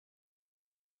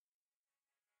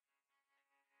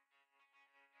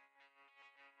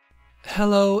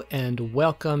Hello and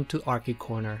welcome to Archie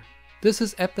Corner. This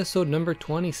is episode number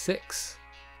 26.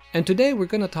 And today we're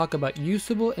going to talk about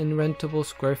usable and rentable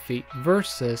square feet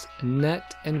versus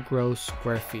net and gross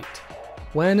square feet.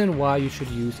 When and why you should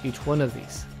use each one of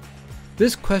these.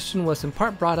 This question was in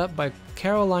part brought up by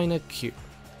Carolina Q.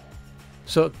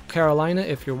 So Carolina,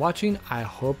 if you're watching, I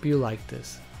hope you like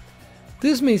this.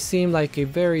 This may seem like a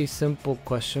very simple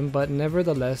question, but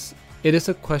nevertheless, it is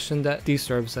a question that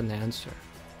deserves an answer.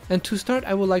 And to start,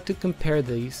 I would like to compare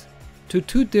these to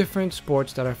two different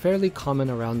sports that are fairly common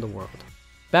around the world,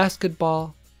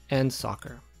 basketball and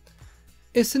soccer.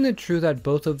 Isn't it true that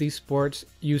both of these sports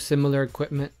use similar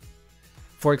equipment?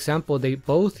 For example, they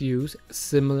both use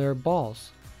similar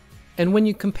balls. And when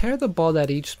you compare the ball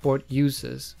that each sport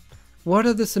uses, what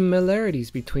are the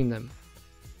similarities between them?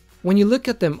 When you look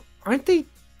at them, aren't they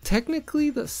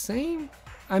technically the same?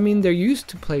 I mean, they're used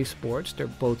to play sports, they're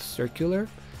both circular,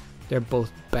 they're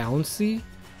both bouncy,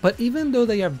 but even though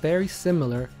they are very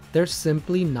similar, they're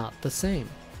simply not the same.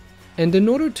 And in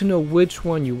order to know which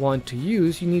one you want to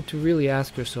use, you need to really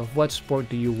ask yourself, what sport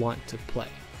do you want to play?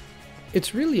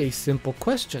 It's really a simple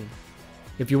question.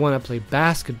 If you want to play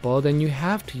basketball, then you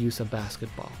have to use a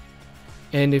basketball.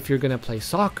 And if you're going to play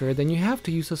soccer, then you have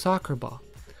to use a soccer ball.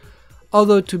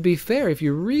 Although to be fair, if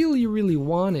you really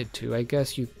wanted to, I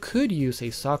guess you could use a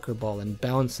soccer ball and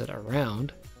bounce it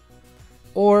around.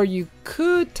 Or you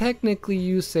could technically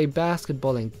use a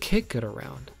basketball and kick it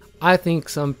around. I think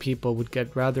some people would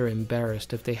get rather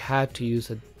embarrassed if they had to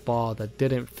use a ball that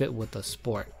didn't fit with the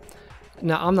sport.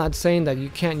 Now, I'm not saying that you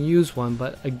can't use one,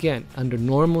 but again, under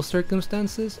normal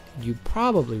circumstances, you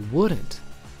probably wouldn't.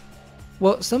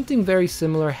 Well, something very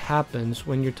similar happens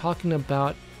when you're talking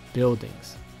about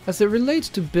buildings. As it relates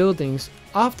to buildings,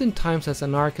 oftentimes as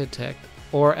an architect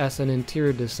or as an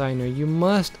interior designer, you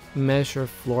must measure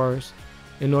floors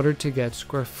in order to get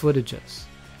square footages.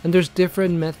 And there's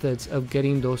different methods of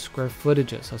getting those square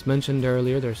footages. As mentioned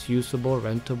earlier, there's usable,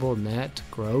 rentable, net,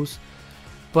 gross.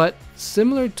 But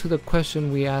similar to the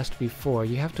question we asked before,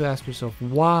 you have to ask yourself,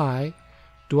 why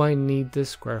do I need this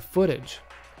square footage?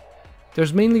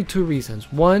 There's mainly two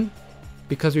reasons. One,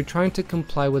 because you're trying to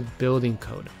comply with building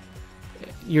code.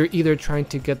 You're either trying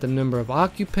to get the number of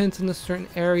occupants in a certain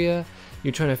area,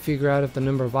 you're trying to figure out if the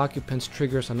number of occupants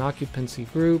triggers an occupancy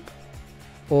group,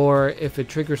 or if it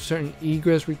triggers certain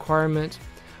egress requirements.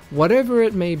 Whatever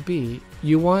it may be,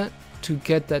 you want to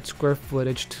get that square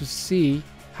footage to see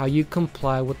how you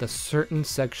comply with a certain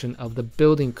section of the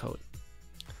building code.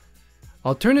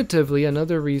 Alternatively,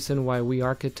 another reason why we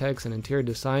architects and interior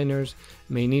designers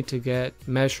may need to get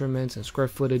measurements and square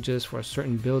footages for a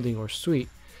certain building or suite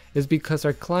is because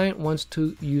our client wants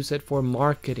to use it for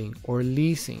marketing or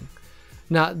leasing.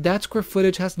 Now, that square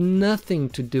footage has nothing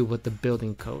to do with the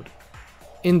building code.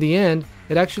 In the end,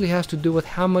 it actually has to do with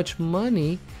how much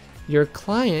money your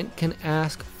client can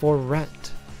ask for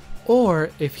rent. Or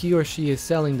if he or she is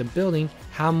selling the building,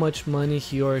 how much money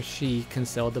he or she can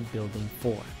sell the building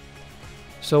for.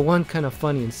 So one kind of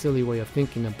funny and silly way of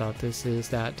thinking about this is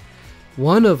that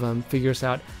one of them figures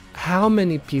out how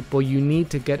many people you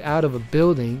need to get out of a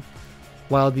building,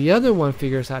 while the other one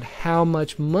figures out how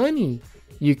much money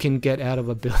you can get out of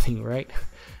a building, right?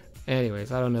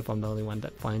 Anyways, I don't know if I'm the only one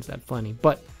that finds that funny.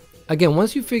 But again,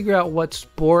 once you figure out what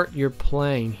sport you're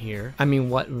playing here,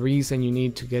 what reason you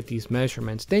need to get these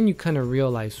measurements, then you kind of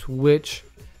realize which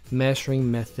measuring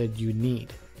method you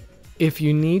need. If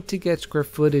you need to get square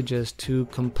footages to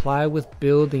comply with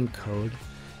building code,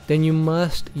 then you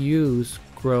must use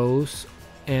gross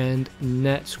and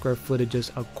net square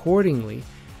footages accordingly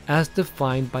as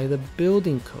defined by the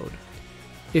building code.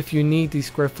 If you need these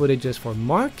square footages for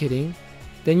marketing,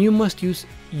 then you must use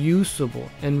usable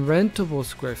and rentable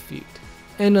square feet.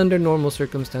 And under normal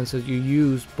circumstances, you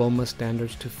use BOMA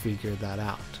standards to figure that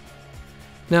out.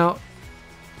 Now,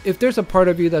 if there's a part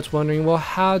of you that's wondering, well,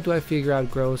 how do I figure out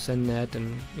gross and net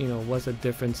and, what's the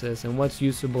differences and what's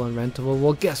usable and rentable?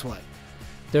 Well, guess what?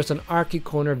 There's an Archie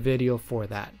Corner video for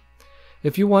that.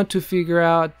 If you want to figure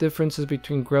out differences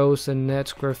between gross and net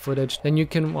square footage, then you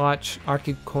can watch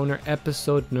Archie Corner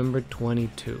episode number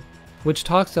 22. Which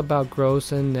talks about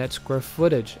gross and net square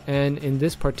footage, and in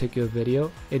this particular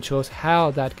video, it shows how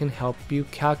that can help you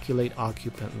calculate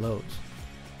occupant loads.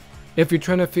 If you're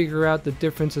trying to figure out the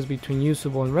differences between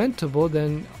usable and rentable,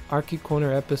 then Archie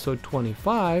Corner episode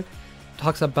 25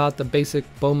 talks about the basic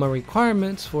BOMA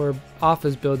requirements for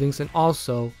office buildings and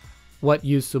also what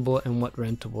usable and what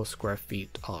rentable square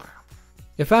feet are.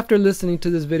 If after listening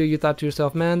to this video you thought to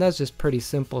yourself, man, that's just pretty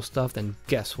simple stuff, then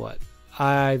guess what?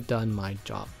 I've done my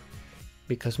job.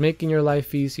 Because making your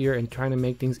life easier and trying to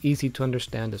make things easy to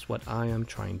understand is what I am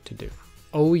trying to do.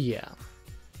 Oh yeah.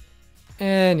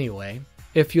 Anyway,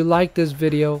 if you like this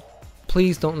video,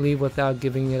 please don't leave without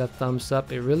giving it a thumbs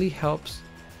up. It really helps.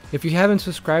 If you haven't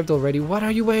subscribed already, what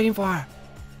are you waiting for?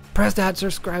 Press that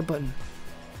subscribe button.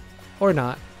 Or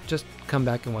not, just come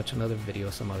back and watch another video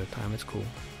some other time, it's cool.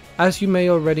 As you may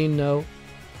already know,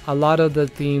 a lot of the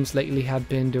themes lately have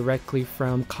been directly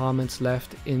from comments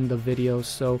left in the videos,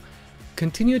 so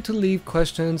continue to leave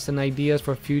questions and ideas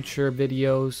for future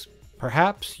videos.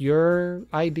 Perhaps your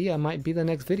idea might be the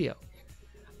next video.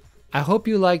 I hope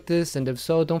you like this, and if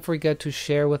so, don't forget to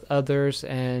share with others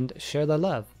and share the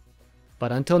love.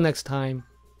 But until next time,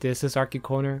 this is Archie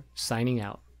Corner signing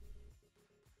out.